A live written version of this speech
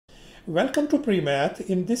Welcome to PreMath.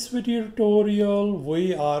 In this video tutorial,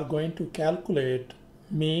 we are going to calculate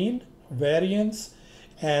mean, variance,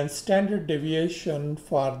 and standard deviation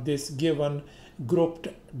for this given grouped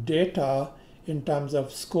data in terms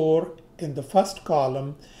of score in the first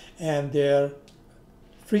column and their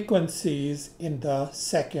frequencies in the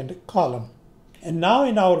second column. And now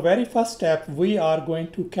in our very first step, we are going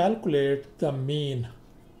to calculate the mean.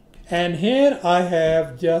 And here I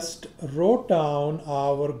have just wrote down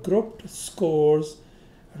our grouped scores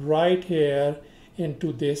right here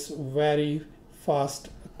into this very first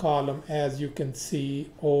column. As you can see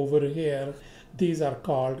over here, these are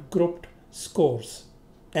called grouped scores.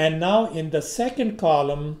 And now in the second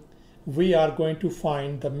column, we are going to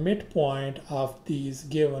find the midpoint of these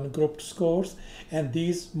given grouped scores, and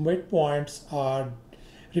these midpoints are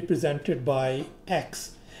represented by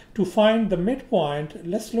X. To find the midpoint,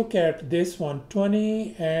 let's look at this one,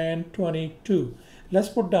 20 and 22. Let's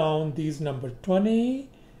put down these numbers. 20,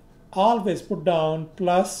 always put down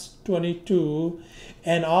plus 22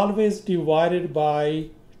 and always divided by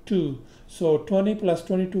 2. So 20 plus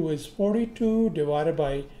 22 is 42 divided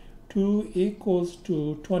by 2 equals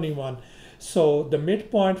to 21. So the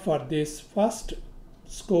midpoint for this first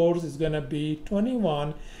scores is going to be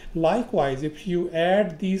 21. Likewise, if you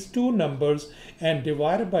add these two numbers and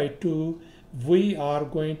divide by 2, we are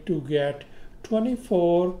going to get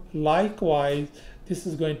 24. Likewise, this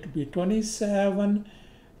is going to be 27,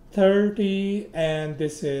 30, and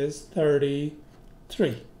this is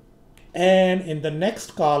 33. And in the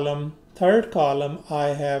next column, third column, I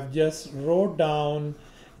have just wrote down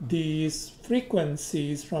these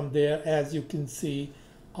frequencies from there. As you can see,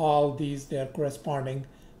 all these, their corresponding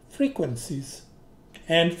frequencies.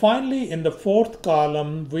 And finally, in the fourth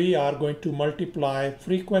column, we are going to multiply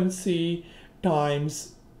frequency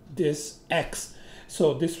times this X.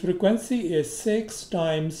 So this frequency is 6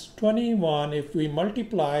 times 21. If we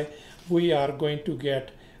multiply, we are going to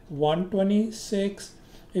get 126.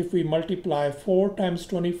 If we multiply 4 times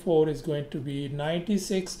 24 is going to be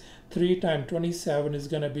 96. 3 times 27 is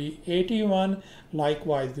going to be 81.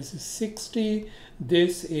 Likewise, this is 60.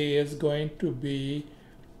 This is going to be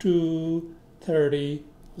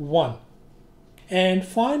 231. And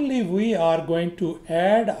finally, we are going to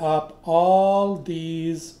add up all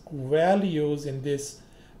these values in this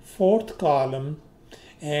fourth column.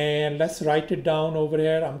 And let's write it down over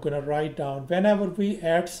here. I'm going to write down, whenever we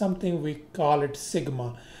add something, we call it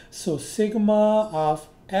sigma. So sigma of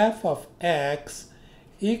f of x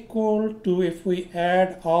equal to, if we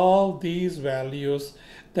add all these values,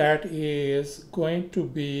 that is going to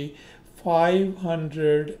be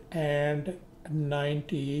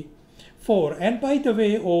 594. And by the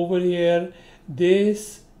way, over here,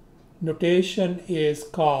 this notation is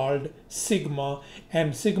called sigma,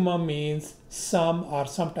 and sigma means sum, or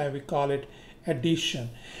sometimes we call it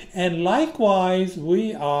addition. And likewise,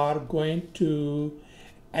 we are going to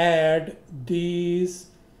add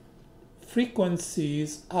these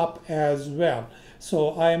frequencies up as well.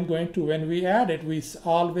 So I am going to, when we add it, we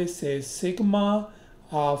always say sigma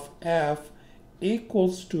of f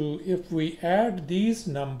equals to, if we add these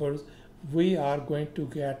numbers, we are going to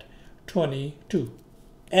get 22.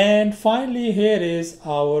 And finally, here is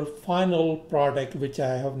our final product, which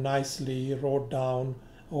I have nicely wrote down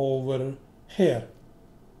over here.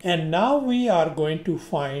 And now we are going to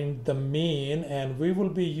find the mean, and we will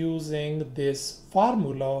be using this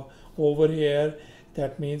formula over here.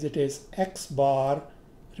 That means it is x bar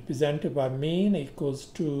represented by mean equals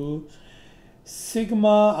to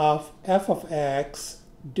sigma of f of x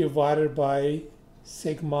divided by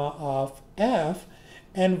sigma of f.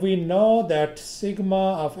 And we know that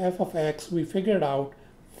sigma of f of x, we figured out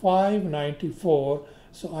 594.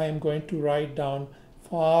 So I am going to write down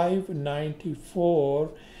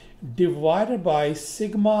 594 divided by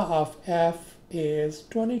sigma of f is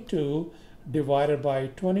 22 divided by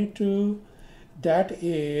 22. That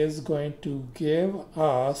is going to give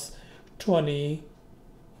us 27.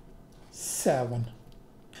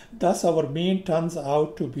 Thus our mean turns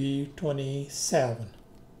out to be 27.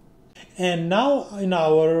 And now in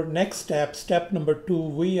our next step, step number 2,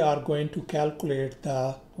 we are going to calculate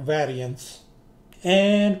the variance.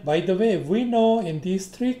 And by the way, we know in these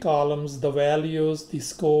three columns, the values, the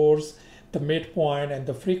scores, the midpoint, and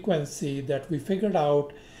the frequency that we figured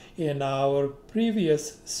out in our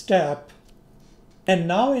previous step. And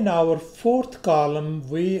now in our fourth column,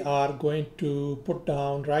 we are going to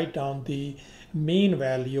write down the mean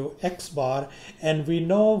value x bar, and we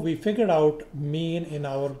know we figured out mean in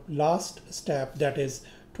our last step, that is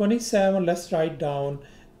 27. Let's write down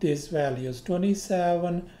these values,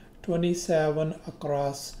 27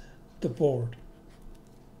 across the board.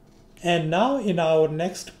 And now in our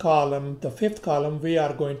next column, the fifth column, we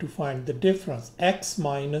are going to find the difference. X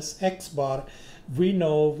minus X bar. We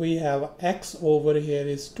know we have X over here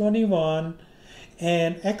is 21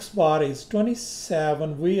 and X bar is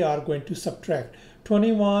 27. We are going to subtract.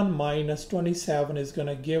 21 minus 27 is going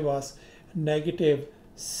to give us negative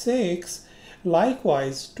 6.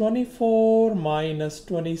 Likewise, 24 minus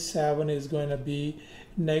 27 is going to be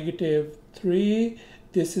negative 3.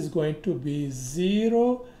 This is going to be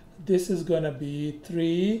 0. This is going to be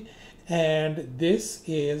 3. And this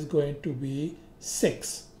is going to be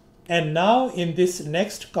 6. And now in this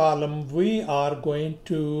next column, we are going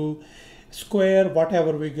to square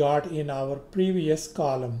whatever we got in our previous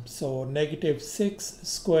column. So negative 6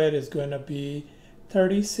 square is going to be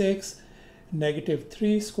 36. Negative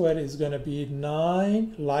 3 square is going to be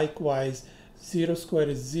 9. Likewise, 0 square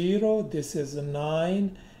is 0. This is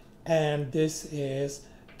 9. And this is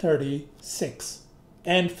 36.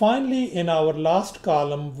 And finally, in our last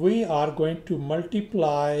column, we are going to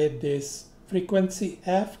multiply this frequency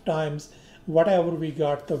f times whatever we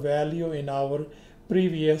got the value in our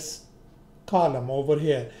previous column over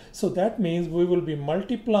here. So that means we will be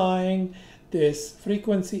multiplying this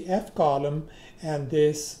frequency f column and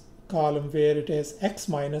this column where it is x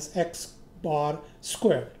minus x bar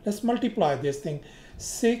squared. Let's multiply this thing.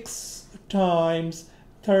 6 times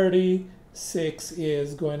 36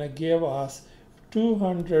 is going to give us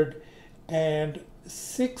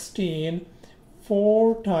 216.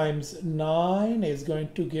 4 times 9 is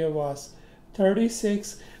going to give us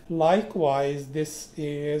 36. Likewise, this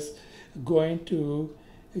is going to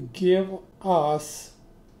give us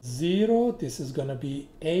 0. This is going to be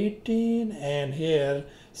 18. And here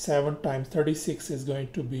 7 times 36 is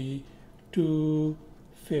going to be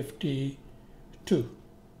 252.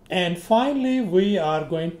 And finally, we are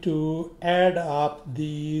going to add up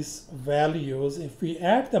these values. If we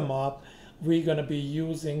add them up, we're going to be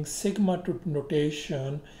using sigma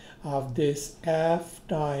notation of this f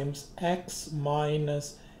times x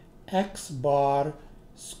minus x bar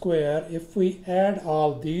square. If we add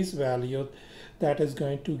all these values, that is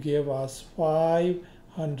going to give us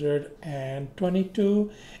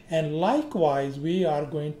 522. And likewise, we are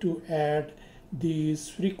going to add these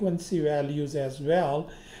frequency values as well.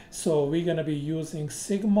 So we're going to be using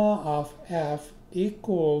sigma of f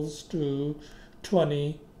equals to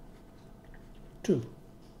 22.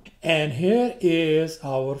 And here is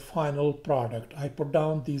our final product. I put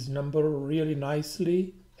down these numbers really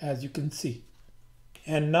nicely, as you can see.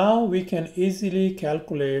 And now we can easily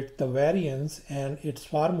calculate the variance, and its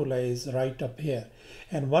formula is right up here.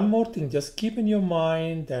 And one more thing, just keep in your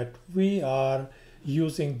mind that we are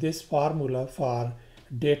using this formula for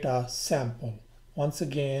data sample. Once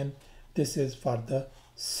again, this is for the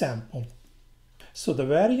sample. So the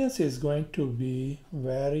variance is going to be,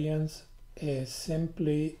 variance is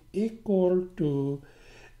simply equal to,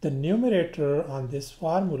 the numerator on this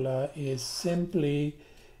formula is simply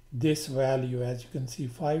this value. As you can see,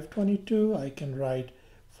 522, I can write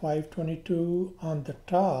 522 on the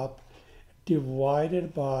top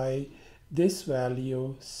divided by this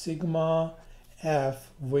value, sigma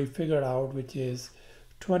f, we figured out, which is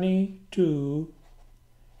 22,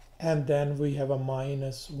 and then we have a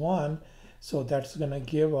minus 1, so that's going to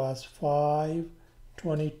give us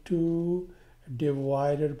 522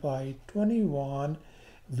 divided by 21,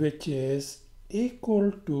 which is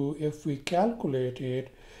equal to, if we calculate it,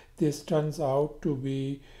 this turns out to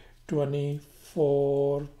be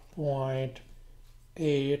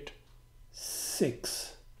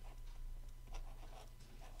 24.86.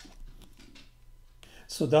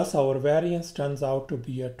 So thus our variance turns out to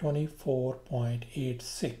be a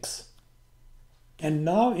 24.86. And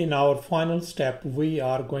now in our final step, we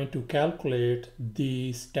are going to calculate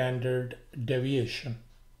the standard deviation.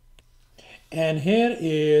 And here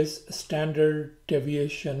is standard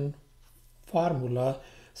deviation formula.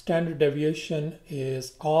 Standard deviation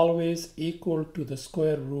is always equal to the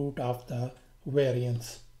square root of the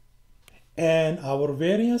variance. And our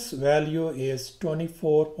variance value is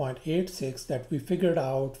 24.86 that we figured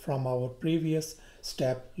out from our previous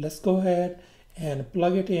step. Let's go ahead and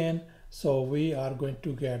plug it in. So we are going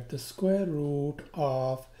to get the square root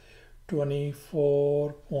of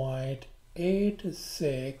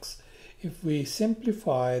 24.86. If we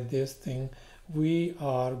simplify this thing, we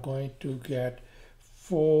are going to get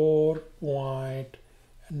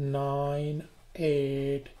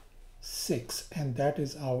 4.986, and that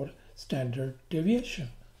is our standard deviation.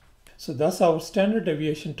 So thus our standard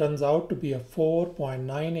deviation turns out to be a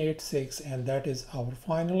 4.986, and that is our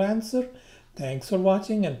final answer. Thanks for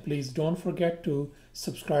watching, and please don't forget to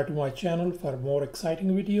subscribe to my channel for more exciting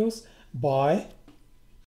videos. Bye.